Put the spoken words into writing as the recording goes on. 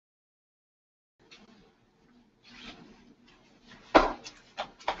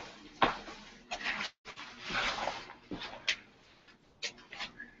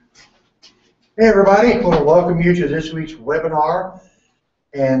Hey everybody, I want to welcome you to this week's webinar.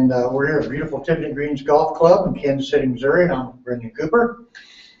 And we're here at beautiful Tiffany Greens Golf Club in Kansas City, Missouri, and I'm Brenndan Cooper.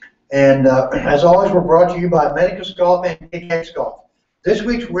 And as always, we're brought to you by Medicus Golf and KKX Golf. This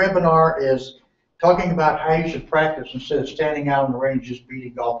week's webinar is talking about how you should practice instead of standing out on the range just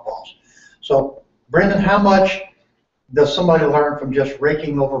beating golf balls. So, Brenndan, how much does somebody learn from just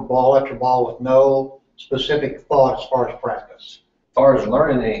raking over ball after ball with no specific thought as far as practice? As far as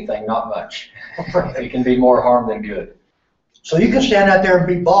learning anything, not much. It can be more harm than good. So you can stand out there and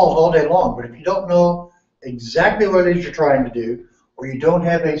beat balls all day long, but if you don't know exactly what it is you're trying to do, or you don't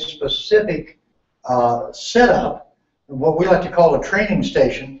have a specific setup, what we like to call a training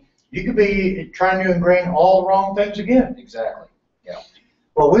station, you could be trying to ingrain all the wrong things again. Exactly. Yeah.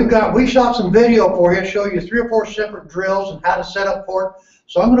 Well, we shot some video for you, show you 3 or 4 separate drills and how to set up for it.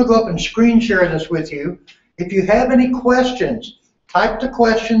 So I'm going to go up and screen share this with you. If you have any questions, type the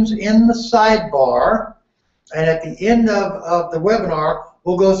questions in the sidebar, and at the end of the webinar,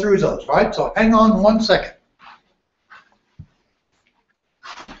 we'll go through those, right? So hang on 1 second.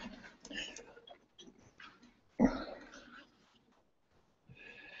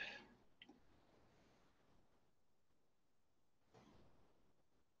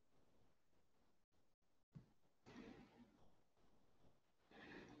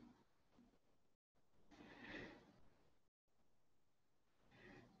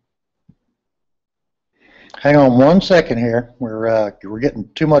 Hang on 1 second here. We're getting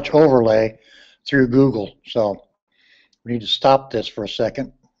too much overlay through Google, so we need to stop this for a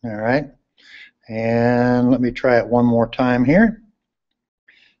second. All right, and let me try it one more time here.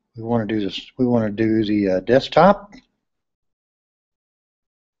 We want to do this. We want to do the desktop.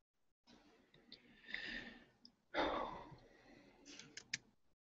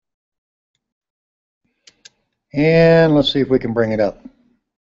 And let's see if we can bring it up.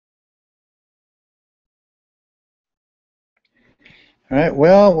 All right,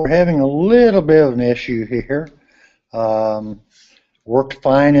 well, we're having a little bit of an issue here. Worked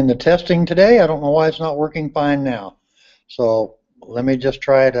fine in the testing today. I don't know why it's not working fine now. So let me just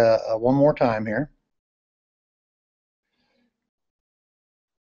try it one more time here.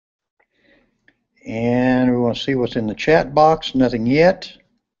 And we want to see what's in the chat box. Nothing yet.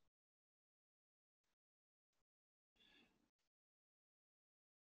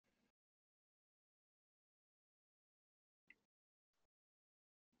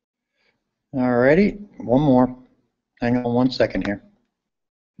 Alrighty, one more. Hang on 1 second here.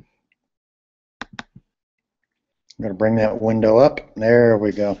 I'm going to bring that window up. There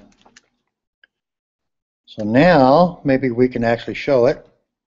we go. So now maybe we can actually show it.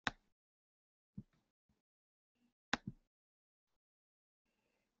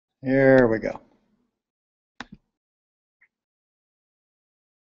 There we go.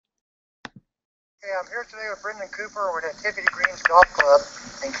 Okay, I'm here today with Brenndan Cooper. We're at Tiffany Greens Golf Club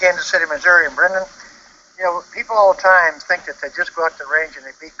in Kansas City, Missouri. And Brenndan, you know, people all the time think that they just go out to the range and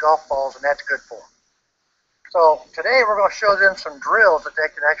they beat golf balls and that's good for them. So today we're going to show them some drills that they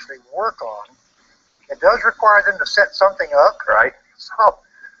can actually work on. It does require them to set something up. Right. So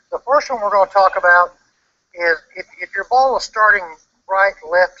the first one we're going to talk about is if your ball is starting right,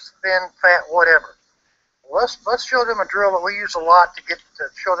 left, spin, fat, whatever. Let's show them a drill that we use a lot to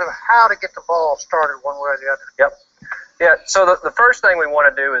show them how to get the ball started one way or the other. Yep. Yeah. So the first thing we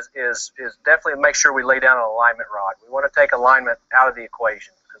want to do is definitely make sure we lay down an alignment rod. We want to take alignment out of the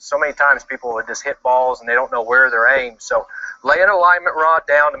equation because so many times people would just hit balls and they don't know where they're aimed. So lay an alignment rod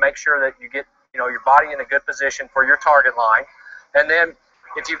down to make sure that you get your body in a good position for your target line, and then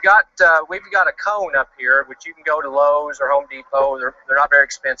if you've got we've got a cone up here, which you can go to Lowe's or Home Depot. They're not very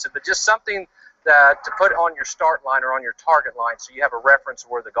expensive, but just something that to put on your start line or on your target line, so you have a reference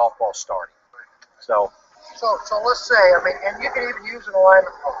of where the golf ball's starting. So let's say, I mean, and you can even use an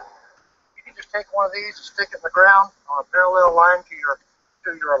alignment rod. You can just take one of these and stick it in the ground on a parallel line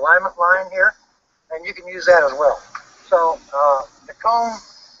to your alignment line here, and you can use that as well. So the cone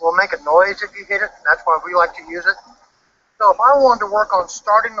will make a noise if you hit it. That's why we like to use it. So if I wanted to work on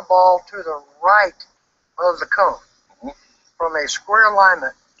starting the ball to the right of the cone from a square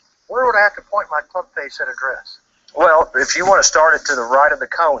alignment, where would I have to point my club face at address? Well, if you want to start it to the right of the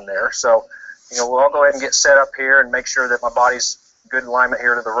cone there, so we'll all go ahead and get set up here and make sure that my body's good alignment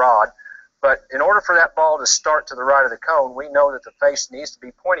here to the rod. But in order for that ball to start to the right of the cone, we know that the face needs to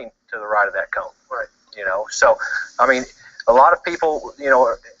be pointing to the right of that cone. Right. So I mean, a lot of people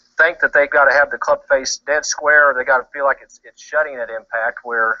think that they've got to have the club face dead square, or they got to feel like it's shutting at impact.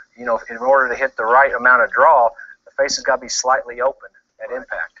 Where in order to hit the right amount of draw, the face has got to be slightly open at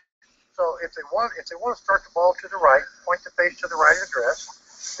impact. So if they want to start the ball to the right, point the face to the right address.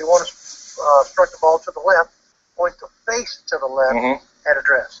 If they want to struck the ball to the left, point the face to the left at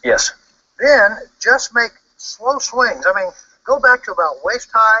address. Yes. Then just make slow swings. I mean, go back to about waist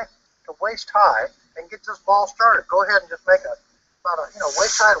high to waist high and get this ball started. Go ahead and just make about a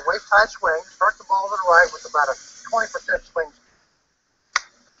waist high to waist high swing. Start the ball to the right with about a 20% swing.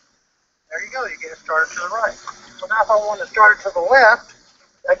 There you go. You get it started to the right. So now if I want to start it to the left,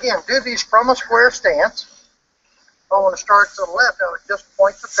 again, do these from a square stance. If I want to start to the left, I would just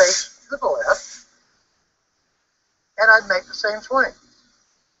point the face to the left, and I'd make the same swing.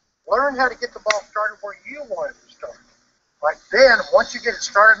 Learn how to get the ball started where you want it to start. Like then, once you get it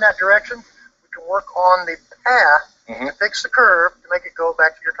started in that direction, we can work on the path to fix the curve to make it go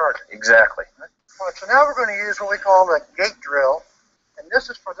back to your target. Exactly. All right, so now we're going to use what we call the gate drill. And this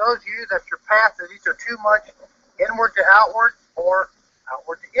is for those of you that your path is either too much inward to outward or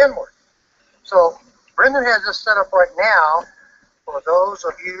outward to inward. So Brenndan has this set up right now for those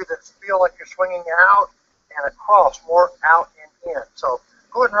of you that feel like you're swinging out and across, more out and in. So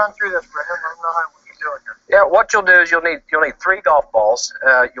go ahead and run through this, Brenndan. Let them know what you're doing here. Yeah, what you'll do is you'll need 3 golf balls.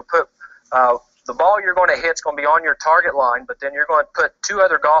 You'll put the ball you're going to hit is going to be on your target line, but then you're going to put 2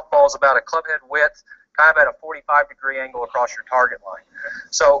 other golf balls about a club head width, kind of at a 45-degree angle across your target line.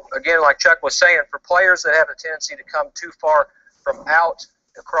 So again, like Chuck was saying, for players that have a tendency to come too far from out,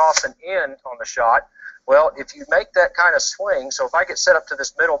 across, and in on the shot, well, if you make that kind of swing, so if I get set up to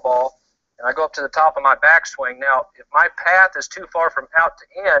this middle ball and I go up to the top of my backswing, now if my path is too far from out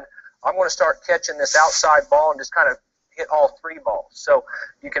to in, I'm going to start catching this outside ball and just kind of hit all 3 balls. So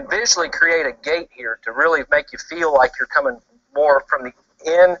you can visually create a gate here to really make you feel like you're coming more from the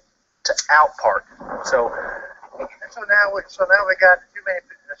in to out part. So now we got too many.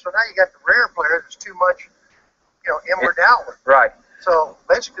 So now you got the rare player that's too much, inward to outward. Right. So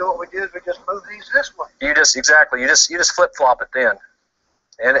basically, what we do is we just move these this way. You just flip flop it then.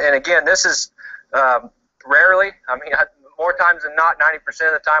 And again, this is rarely. I mean, more times than not, 90%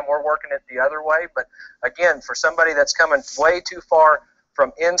 of the time, we're working it the other way. But again, for somebody that's coming way too far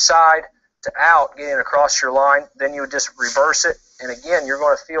from inside to out, getting across your line, then you would just reverse it. And again, you're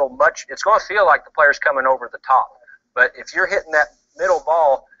going to feel it's going to feel like the player's coming over the top. But if you're hitting that middle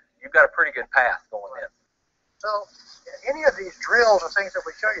ball, you've got a pretty good path going in. So any of these drills or things that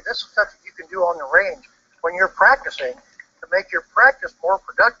we show you, this is stuff that you can do on the range when you're practicing to make your practice more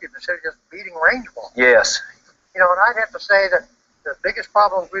productive instead of just beating range balls. Yes. And I'd have to say that the biggest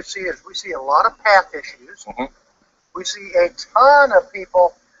problems we see is we see a lot of path issues. We see a ton of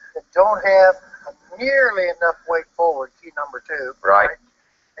people that don't have nearly enough weight forward, key number 2. Right.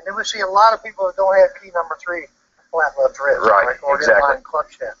 And then we see a lot of people that don't have key number 3, flat left wrist. Right, Or exactly. inline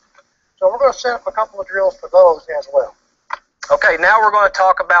clutch shaft. So we're going to set up a couple of drills for those as well. Okay, now we're going to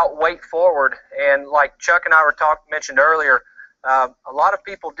talk about weight forward. And like Chuck and I mentioned earlier, a lot of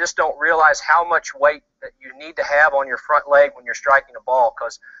people just don't realize how much weight that you need to have on your front leg when you're striking a ball,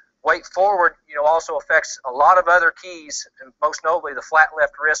 because weight forward, also affects a lot of other keys, and most notably the flat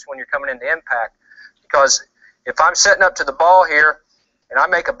left wrist when you're coming into impact. Because if I'm setting up to the ball here and I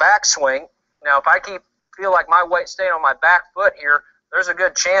make a backswing, now if I feel like my weight's staying on my back foot here, there's a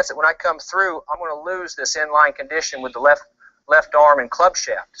good chance that when I come through, I'm going to lose this inline condition with the left arm and club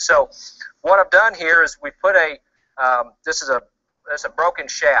shaft. So what I've done here is we put this is a broken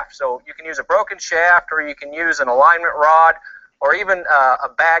shaft. So you can use a broken shaft, or you can use an alignment rod, or even a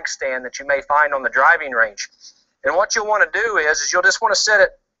bag stand that you may find on the driving range. And what you'll want to do is you'll just want to set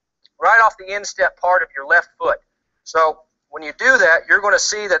it right off the instep part of your left foot. So when you do that, you're going to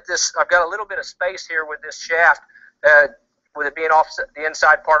see that I've got a little bit of space here with this shaft, with it being off the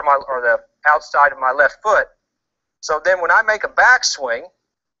inside part of the outside of my left foot. So then when I make a backswing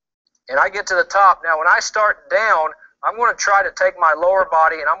and I get to the top, now when I start down, I'm going to try to take my lower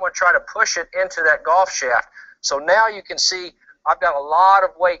body and I'm going to try to push it into that golf shaft. So now you can see I've got a lot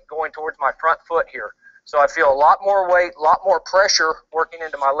of weight going towards my front foot here. So I feel a lot more weight, a lot more pressure working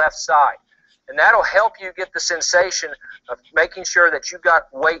into my left side. And that'll help you get the sensation of making sure that you've got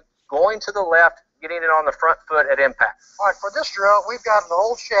weight going to the left, getting it on the front foot at impact. All right, for this drill, we've got an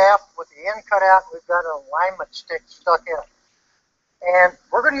old shaft with the end cut out. We've got an alignment stick stuck in it. And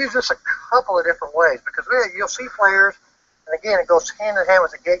we're going to use this a couple of different ways, because you'll see players, and again, it goes hand in hand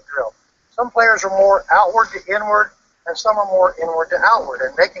with the gate drill. Some players are more outward to inward, and some are more inward to outward,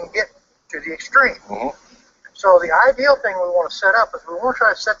 and they can get to the extreme. So the ideal thing we want to set up is we want to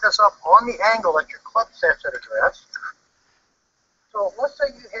try to set this up on the angle that your club sets at address. So let's say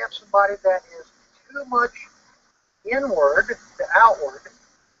you have somebody that is too much inward to outward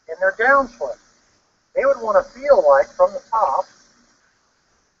in their downswing. They would want to feel like from the top,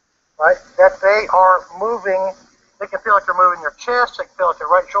 right, that they are moving They can feel like they're moving your chest. They can feel like their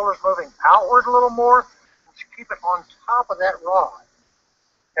right shoulder's moving outward a little more. And you keep it on top of that rod.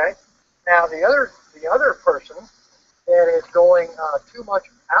 Okay. Now the other person that is going too much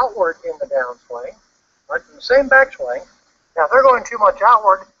outward in the downswing, right, in the same backswing. Now if they're going too much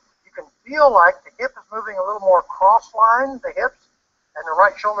outward, you can feel like the hip is moving a little more cross-line, the hips, and the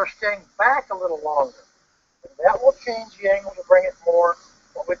right shoulder staying back a little longer. And that will change the angle to bring it more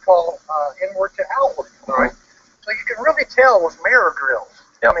what we call inward to outward. All right. So you can really tell with mirror drills.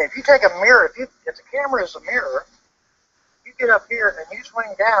 Yep. I mean, if you take a mirror, if the camera is a mirror, you get up here and you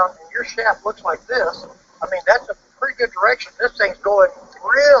swing down and your shaft looks like this. I mean, that's a pretty good direction. This thing's going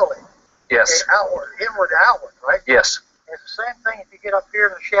really outward, inward to outward, right? Yes. And it's the same thing if you get up here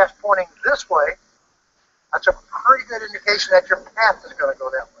and the shaft's pointing this way. That's a pretty good indication that your path is going to go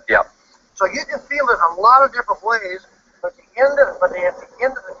that way. Yep. So you can feel it a lot of different ways, but at the end of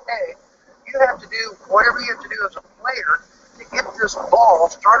the day, you have to do whatever you have to do as a player to get this ball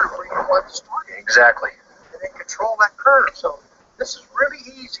started where you want to start it. Exactly. And then control that curve. So this is really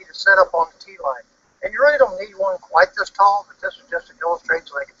easy to set up on the tee line. And you really don't need one quite this tall, but this is just to illustrate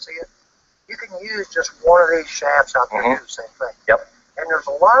so they can see it. You can use just one of these shafts out there and do the same thing. Yep. And there's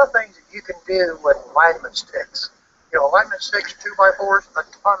a lot of things that you can do with alignment sticks. You know, alignment sticks, 2x4s, a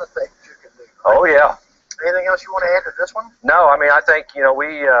ton of things you can do. Right? Oh, yeah. Anything else you want to add to this one? No, I mean, I think, you know,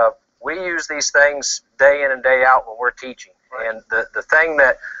 we use these things day in and day out when we're teaching. Right. And the thing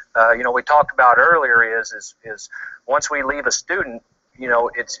that, you know, we talked about earlier is once we leave a student, you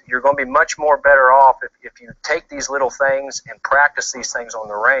know, you're going to be much more better off if you take these little things and practice these things on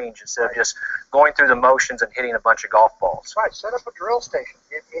the range instead of just going through the motions and hitting a bunch of golf balls. Right. Set up a drill station.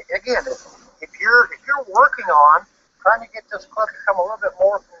 Again, if you're working on trying to get this club to come a little bit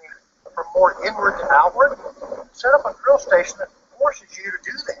more from more inward to outward, set up a drill station that forces you to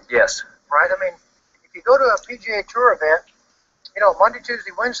do that. Yes. Right. I mean, if you go to a PGA Tour event, you know, Monday,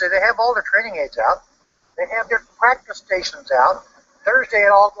 Tuesday, Wednesday, they have all their training aids out. They have their practice stations out. Thursday,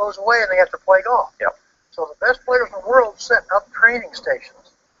 it all goes away, and they have to play golf. Yep. So the best players in the world setting up training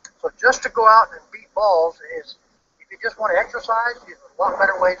stations. So just to go out and beat balls is, if you just want to exercise, there's a lot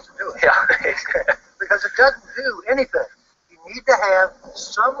better ways to do it. Yeah. Because it doesn't do anything. You need to have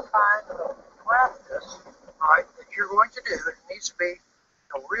some kind of practice, right, that you're going to do. It needs to be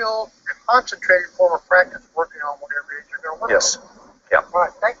a real concentrated form of practice working on whatever it is you're going to work on. Yes. Yeah. All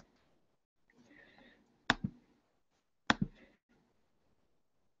right, thank you.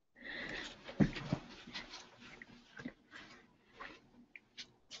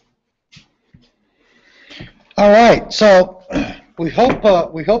 All right, so we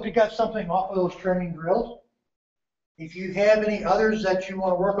hope you got something off of those training drills. If you have any others that you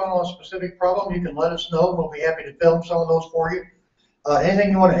want to work on a specific problem, you can let us know. We'll be happy to film some of those for you.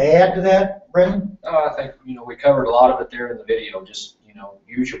 Anything you want to add to that, Brenndan? I think, you know, we covered a lot of it there in the video. Just, you know,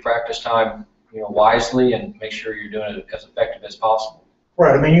 use your practice time, you know, wisely and make sure you're doing it as effective as possible.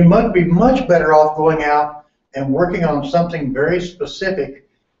 Right. I mean, you must be much better off going out and working on something very specific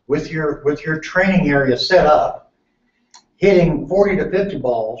with your training area set up, hitting 40 to 50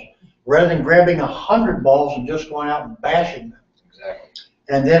 balls, rather than grabbing 100 balls and just going out and bashing them. Exactly.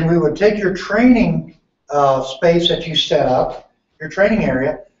 And then we would take your training space that you set up, your training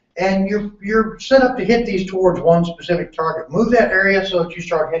area, and you're set up to hit these towards one specific target. Move that area so that you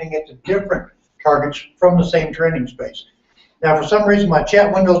start hitting it to different targets from the same training space. Now, for some reason, my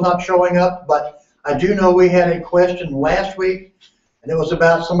chat window's not showing up, but I do know we had a question last week, and it was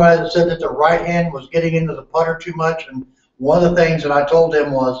about somebody that said that the right hand was getting into the putter too much, and one of the things that I told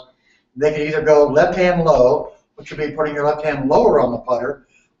them was they could either go left hand low, which would be putting your left hand lower on the putter,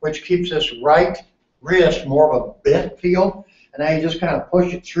 which keeps this right wrist more of a bent feel, and now you just kind of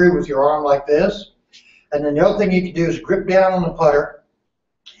push it through with your arm like this. And then the other thing you can do is grip down on the putter,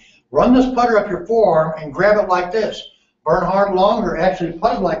 run this putter up your forearm, and grab it like this. Bernhard Longer actually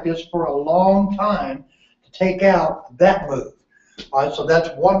putted like this for a long time to take out that move. All right, so that's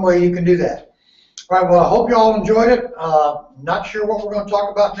one way you can do that. All right, well, I hope you all enjoyed it. Not sure what we're going to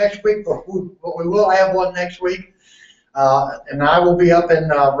talk about next week, but we will have one next week. And I will be up in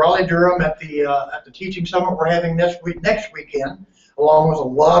Raleigh-Durham at the teaching summit we're having next weekend, along with a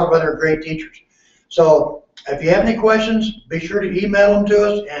lot of other great teachers. So if you have any questions, be sure to email them to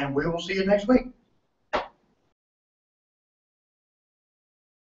us, and we will see you next week.